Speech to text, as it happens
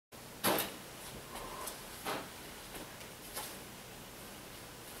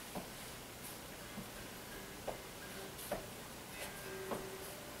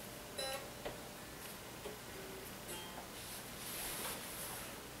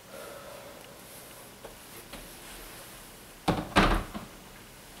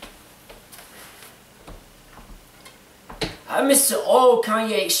I miss the old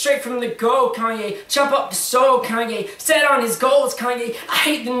Kanye, straight from the go Kanye, chop up the soul Kanye, set on his goals Kanye. I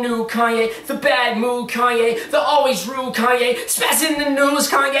hate the new Kanye, the bad mood Kanye, the always rude Kanye, spaz in the news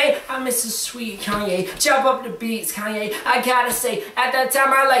Kanye. I miss the sweet Kanye, chop up the beats Kanye. I gotta say, at that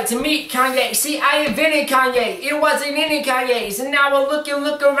time I like to meet Kanye. See, I invented Kanye, it wasn't any Kanyes, and now I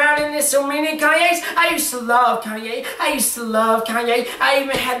look around and there's so many Kanyes. I used to love Kanye, I used to love Kanye. I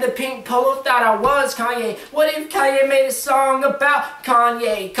even had the pink polo, thought I was Kanye. What if Kanye made a song about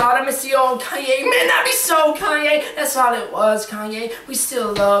Kanye? God, I miss the old Kanye, man, that'd be so Kanye. That's all it was, Kanye. We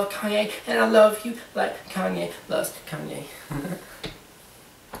still love Kanye, and I love you like Kanye loves Kanye.